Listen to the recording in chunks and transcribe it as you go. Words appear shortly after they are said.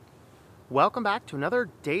Welcome back to another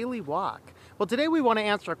Daily Walk. Well, today we want to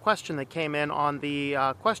answer a question that came in on the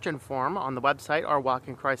question form on the website,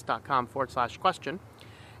 ourwalkinchrist.com/question.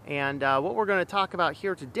 And what we're going to talk about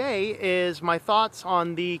here today is my thoughts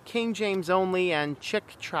on the King James Only and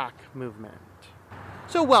Chick Tract movement.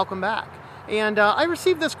 So welcome back. And I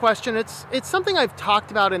received this question. It's something I've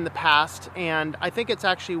talked about in the past, and I think it's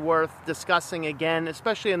actually worth discussing again,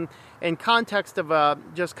 especially in context of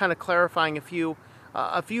just kind of clarifying a few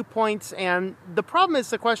points. And the problem is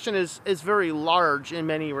the question is very large in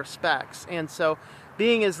many respects. And so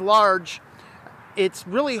being as large, it's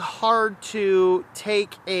really hard to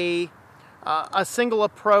take a single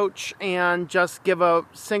approach and just give a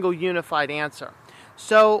single unified answer.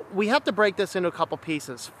 So we have to break this into a couple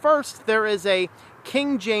pieces. First, there is a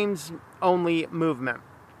King James only movement.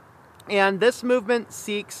 And this movement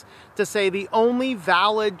seeks to say the only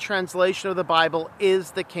valid translation of the Bible is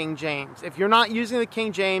the King James. If you're not using the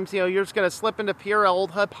King James, you're just going to slip into pure old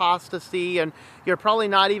apostasy, and you're probably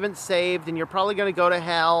not even saved, and you're probably going to go to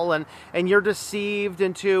hell, and you're deceived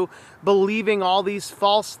into believing all these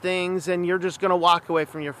false things, and you're just going to walk away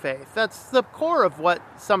from your faith. That's the core of what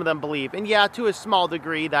some of them believe. And yeah, to a small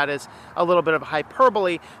degree, that is a little bit of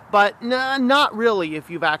hyperbole, but not really if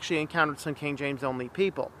you've actually encountered some King James only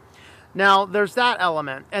people. Now, there's that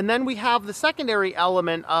element. And then we have the secondary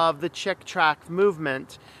element of the Chick Tract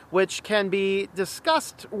movement, which can be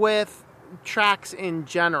discussed with tracts in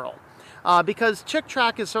general. Because Chick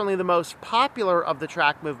Tract is certainly the most popular of the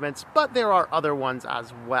tract movements, but there are other ones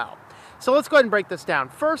as well. So let's go ahead and break this down.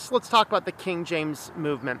 First, let's talk about the King James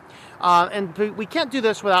movement. And we can't do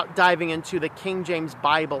this without diving into the King James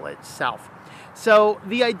Bible itself. So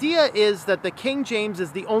the idea is that the King James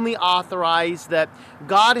is the only authorized, that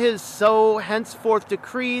God has so henceforth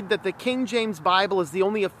decreed that the King James Bible is the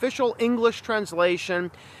only official English translation,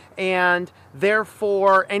 and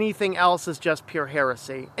therefore anything else is just pure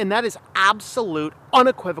heresy. And that is absolute,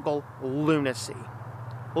 unequivocal lunacy.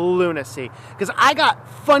 Lunacy. Because I got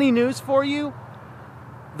funny news for you.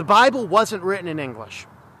 The Bible wasn't written in English.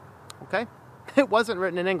 Okay? It wasn't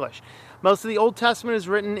written in English. Most of the Old Testament is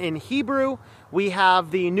written in Hebrew. We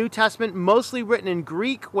have the New Testament mostly written in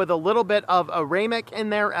Greek with a little bit of Aramaic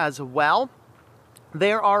in there as well.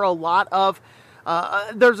 There are a lot of,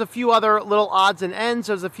 there's a few other little odds and ends.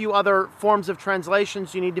 There's a few other forms of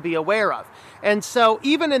translations you need to be aware of. And so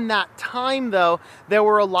even in that time, though, there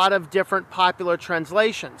were a lot of different popular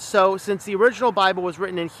translations. So since the original Bible was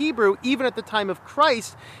written in Hebrew, even at the time of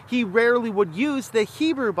Christ, he rarely would use the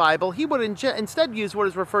Hebrew Bible. He would instead use what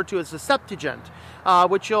is referred to as the Septuagint,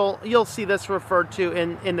 which you'll see this referred to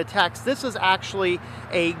in the text. This is actually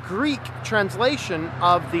a Greek translation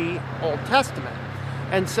of the Old Testament.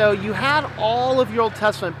 And so you had all of your Old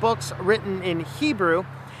Testament books written in Hebrew,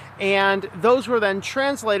 and those were then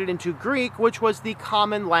translated into Greek, which was the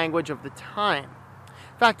common language of the time.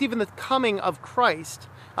 In fact, even the coming of Christ,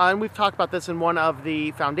 and we've talked about this in one of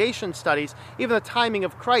the foundation studies, even the timing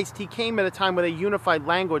of Christ, he came at a time with a unified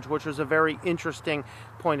language, which was a very interesting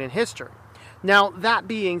point in history. Now, that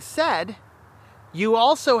being said, you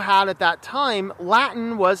also had at that time,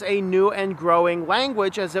 Latin was a new and growing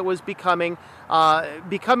language as it was becoming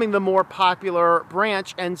the more popular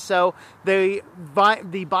branch. And so the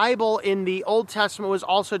Bible in the Old Testament was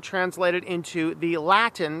also translated into the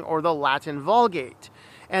Latin, or the Latin Vulgate.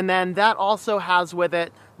 And then that also has with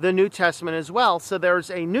it the New Testament as well. So there's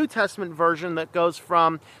a New Testament version that goes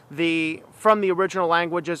from the original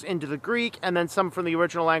languages into the Greek, and then some from the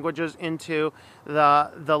original languages into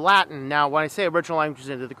the Latin. Now, when I say original languages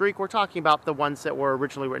into the Greek, we're talking about the ones that were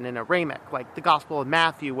originally written in Aramaic, like the Gospel of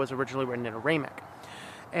Matthew was originally written in Aramaic.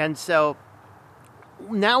 And so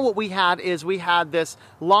now what we had this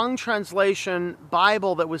long translation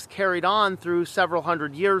Bible that was carried on through several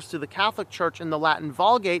hundred years to the Catholic Church in the Latin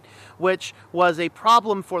Vulgate, which was a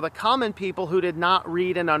problem for the common people who did not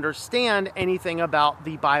read and understand anything about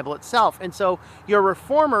the Bible itself. And so your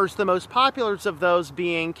reformers, the most popular of those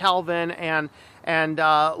being Calvin and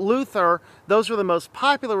Luther, those were the most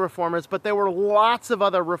popular reformers, but there were lots of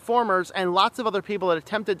other reformers and lots of other people that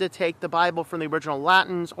attempted to take the Bible from the original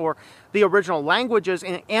Latins or the original languages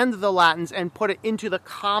and the Latins and put it into the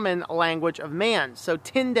common language of man. So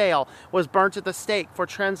Tyndale was burnt at the stake for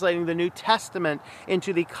translating the New Testament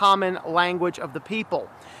into the common language of the people.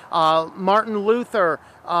 Martin Luther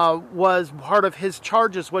was part of his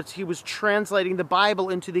charges, was he was translating the Bible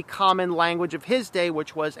into the common language of his day,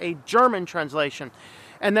 which was a German translation.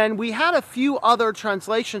 And then we had a few other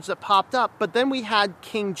translations that popped up, but then we had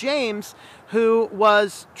King James, who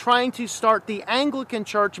was trying to start the Anglican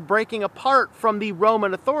Church breaking apart from the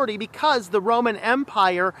Roman authority because the Roman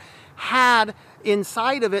Empire had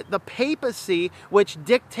inside of it the papacy, which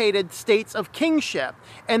dictated states of kingship.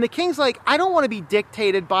 And the king's like, I don't want to be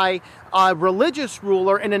dictated by a religious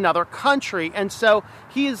ruler in another country. And so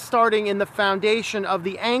he is starting in the foundation of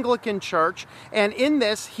the Anglican Church. And in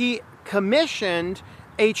this, he commissioned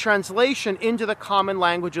a translation into the common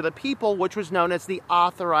language of the people, which was known as the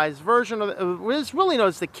Authorized Version. It was really known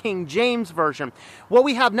as the King James Version. What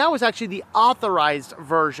we have now is actually the Authorized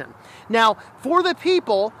Version. Now, for the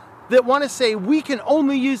people that want to say we can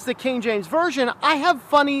only use the King James Version, I have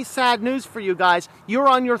funny, sad news for you guys. You're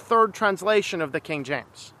on your third translation of the King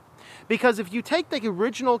James. Because if you take the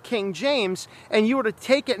original King James and you were to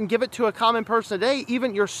take it and give it to a common person today,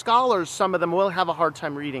 even your scholars, some of them will have a hard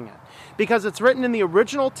time reading it. Because it's written in the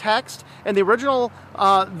original text and the original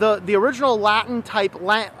Latin type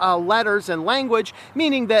letters and language,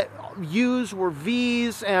 meaning that U's were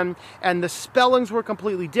V's and the spellings were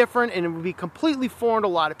completely different, and it would be completely foreign to a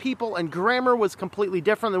lot of people, and grammar was completely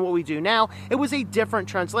different than what we do now. It was a different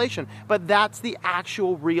translation, but that's the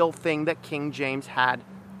actual real thing that King James had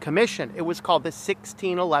commissioned. It was called the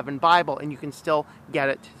 1611 Bible, and you can still get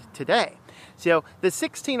it today. So the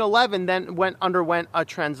 1611 then underwent a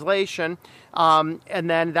translation, and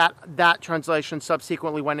then that translation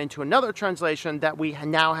subsequently went into another translation that we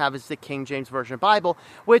now have as the King James Version Bible,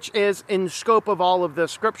 which is, in scope of all of the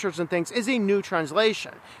scriptures and things, is a new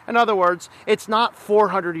translation. In other words, it's not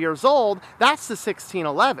 400 years old. That's the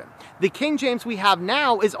 1611. The King James we have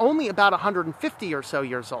now is only about 150 or so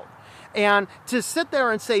years old. And to sit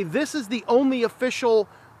there and say this is the only official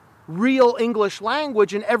real English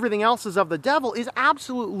language and everything else is of the devil is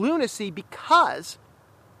absolute lunacy, because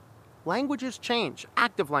languages change.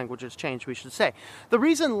 Active languages change, we should say. The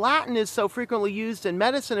reason Latin is so frequently used in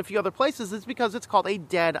medicine and a few other places is because it's called a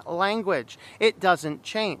dead language. It doesn't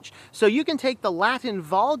change. So you can take the Latin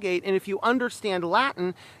Vulgate, and if you understand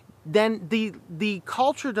Latin, then the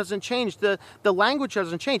culture doesn't change, the language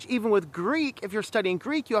doesn't change. Even with Greek, if you're studying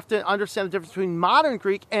Greek, you have to understand the difference between modern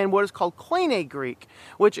Greek and what is called Koine Greek,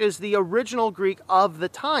 which is the original Greek of the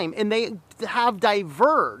time. And they have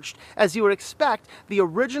diverged, as you would expect. The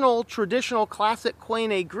original traditional classic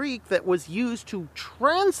Koine Greek that was used to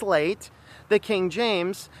translate the King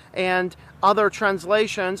James and other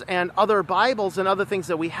translations and other Bibles and other things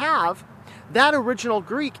that we have, that original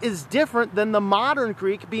Greek is different than the modern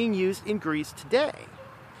Greek being used in Greece today.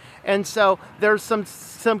 And so there's some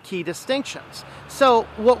key distinctions. So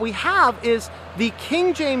what we have is the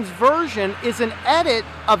King James Version is an edit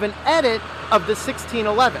of the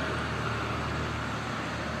 1611.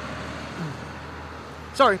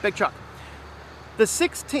 Sorry, big truck.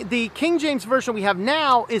 The King James Version we have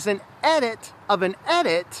now is an edit of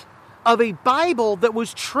a Bible that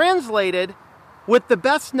was translated with the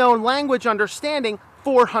best known language understanding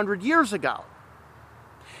 400 years ago.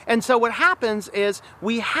 And so what happens is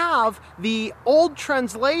we have the old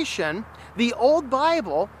translation, the old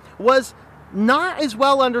Bible was not as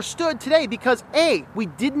well understood today because A, we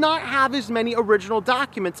did not have as many original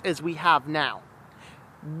documents as we have now.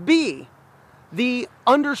 B, the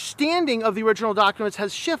understanding of the original documents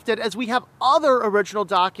has shifted as we have other original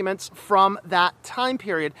documents from that time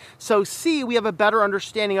period. So C, we have a better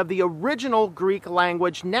understanding of the original Greek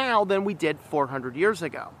language now than we did 400 years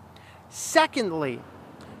ago. Secondly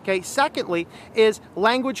is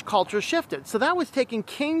language culture shifted. So that was taking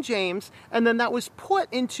King James and then that was put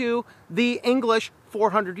into the English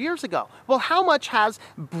 400 years ago. Well, how much has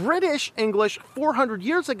British English 400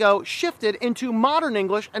 years ago shifted into modern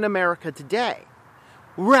English in America today?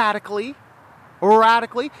 Radically.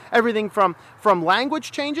 Everything from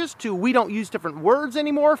language changes to we don't use different words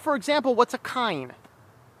anymore. For example, what's a kine?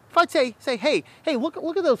 If I'd say, hey, look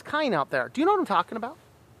at those kine out there. Do you know what I'm talking about?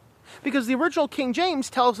 Because the original King James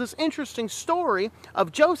tells this interesting story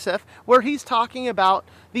of Joseph where he's talking about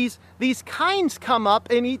these kinds come up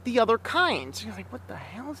and eat the other kinds. You're like, what the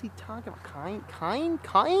hell is he talking about? Kind?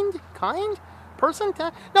 Person?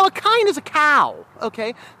 No, a kind is a cow,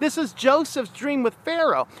 okay? This is Joseph's dream with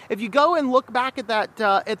Pharaoh. If you go and look back at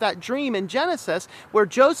that dream in Genesis, where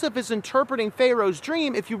Joseph is interpreting Pharaoh's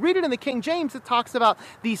dream, if you read it in the King James, it talks about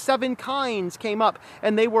these 7 kinds came up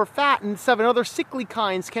and they were fat, and 7 other sickly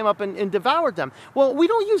kinds came up and devoured them. Well, we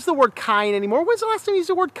don't use the word kind anymore. When's the last time you used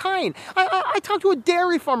the word kind? I talk to a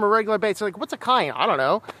dairy farmer on a regular basis. Like, what's a kind? I don't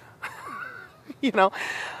know. You know?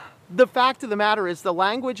 The fact of the matter is the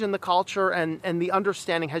language and the culture and the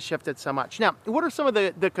understanding has shifted so much. Now, what are some of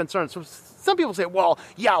the concerns? So some people say, well,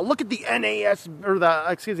 yeah, look at the the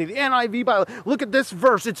NIV Bible. Look at this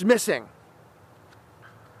verse, it's missing.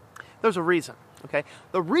 There's a reason, okay?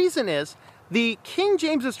 The reason is The King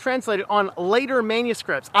James is translated on later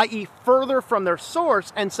manuscripts, i.e. further from their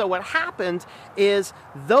source, and so what happened is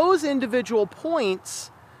those individual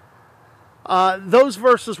points, those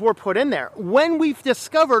verses were put in there. When we've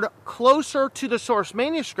discovered closer to the source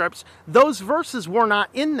manuscripts, those verses were not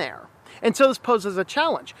in there. And so this poses a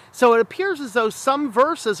challenge. So it appears as though some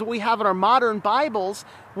verses that we have in our modern Bibles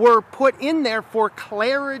were put in there for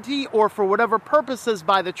clarity or for whatever purposes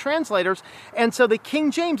by the translators. And so the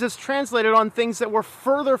King James is translated on things that were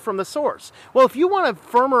further from the source. Well, if you want a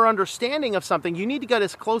firmer understanding of something, you need to get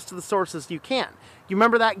as close to the source as you can. You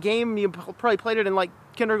remember that game? You probably played it in like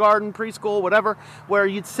kindergarten, preschool, whatever, where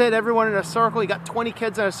you'd sit everyone in a circle. You got 20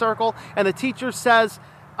 kids in a circle, and the teacher says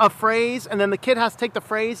a phrase, and then the kid has to take the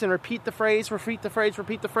phrase and repeat the phrase, repeat the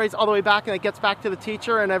phrase all the way back, and it gets back to the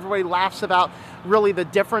teacher, and everybody laughs about really the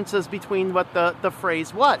differences between what the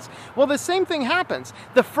phrase was. Well, the same thing happens.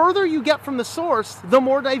 The further you get from the source, the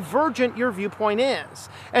more divergent your viewpoint is.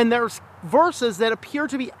 And there's verses that appear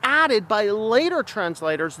to be added by later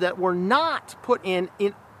translators that were not put in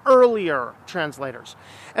earlier translators.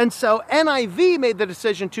 And so NIV made the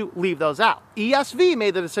decision to leave those out. ESV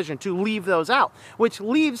made the decision to leave those out, which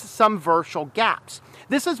leaves some versal gaps.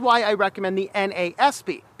 This is why I recommend the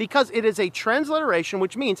NASB, because it is a transliteration,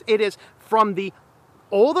 which means it is from the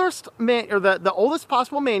oldest the oldest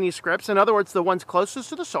possible manuscripts, in other words, the ones closest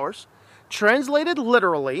to the source, translated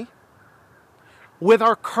literally with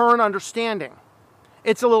our current understanding.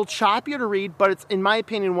 It's a little choppier to read, but it's, in my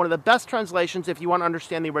opinion, one of the best translations if you want to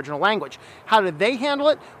understand the original language. How did they handle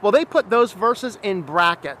it? Well, they put those verses in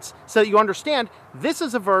brackets so that you understand this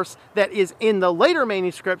is a verse that is in the later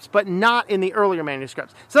manuscripts, but not in the earlier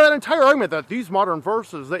manuscripts. So that entire argument that these modern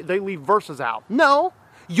verses, they leave verses out. No,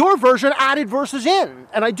 your version added verses in.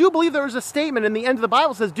 And I do believe there is a statement in the end of the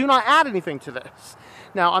Bible that says, do not add anything to this.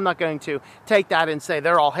 Now, I'm not going to take that and say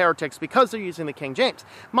they're all heretics because they're using the King James.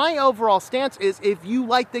 My overall stance is if you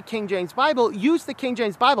like the King James Bible, use the King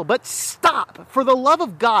James Bible. But stop, for the love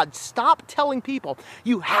of God, stop telling people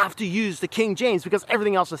you have to use the King James because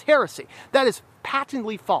everything else is heresy. That is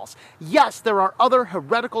patently false. Yes, there are other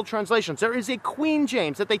heretical translations. There is a Queen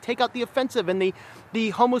James that they take out the offensive and the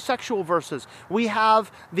homosexual verses. We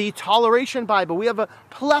have the Toleration Bible. We have a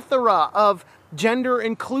plethora of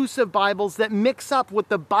gender-inclusive Bibles that mix up what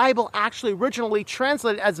the Bible actually originally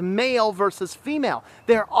translated as male versus female.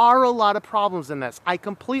 There are a lot of problems in this. I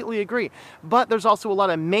completely agree. But there's also a lot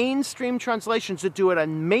of mainstream translations that do an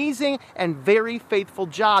amazing and very faithful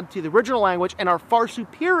job to the original language and are far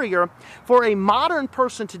superior for a modern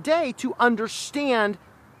person today to understand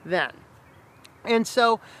then. And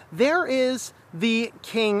so there is the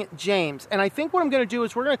King James. And I think what I'm going to do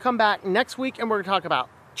is we're going to come back next week and we're going to talk about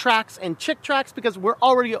tracts and chick tracts because we're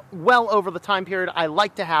already well over the time period I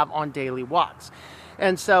like to have on daily walks.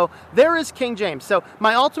 And so there is King James. So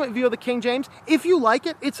my ultimate view of the King James, if you like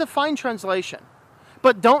it, it's a fine translation.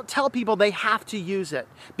 But don't tell people they have to use it,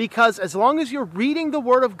 because as long as you're reading the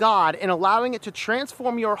Word of God and allowing it to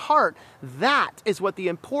transform your heart, that is what the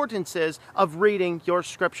importance is of reading your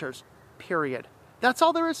scriptures, period. That's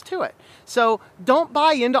all there is to it. So don't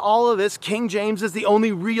buy into all of this. King James is the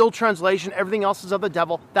only real translation. Everything else is of the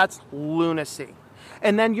devil. That's lunacy.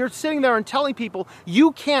 And then you're sitting there and telling people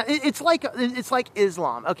you can't. It's like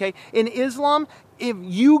Islam, okay? In Islam, if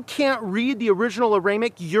you can't read the original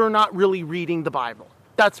Aramaic, you're not really reading the Bible.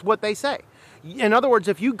 That's what they say. In other words,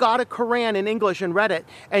 if you got a Quran in English and read it,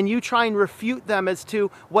 and you try and refute them as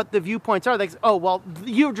to what the viewpoints are, they say, oh, well,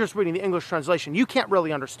 you're just reading the English translation. You can't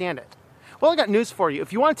really understand it. Well, I got news for you.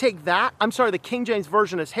 If you want to take that, I'm sorry, the King James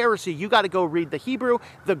Version is heresy. You got to go read the Hebrew,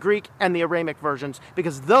 the Greek, and the Aramaic versions,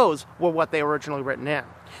 because those were what they were originally written in.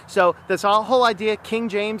 So this whole idea, King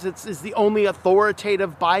James is the only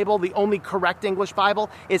authoritative Bible, the only correct English Bible,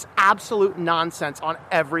 is absolute nonsense on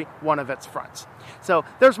every one of its fronts. So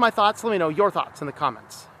there's my thoughts. Let me know your thoughts in the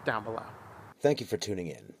comments down below. Thank you for tuning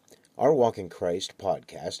in. Our Walk in Christ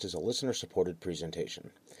podcast is a listener-supported presentation.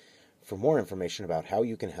 For more information about how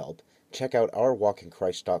you can help, check out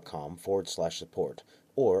ourwalkinchrist.com/support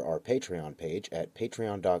or our Patreon page at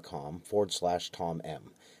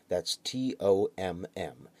patreon.com/TomM. That's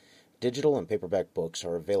TOMM. Digital and paperback books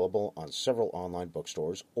are available on several online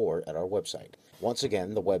bookstores or at our website. Once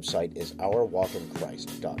again, the website is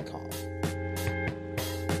ourwalkinchrist.com.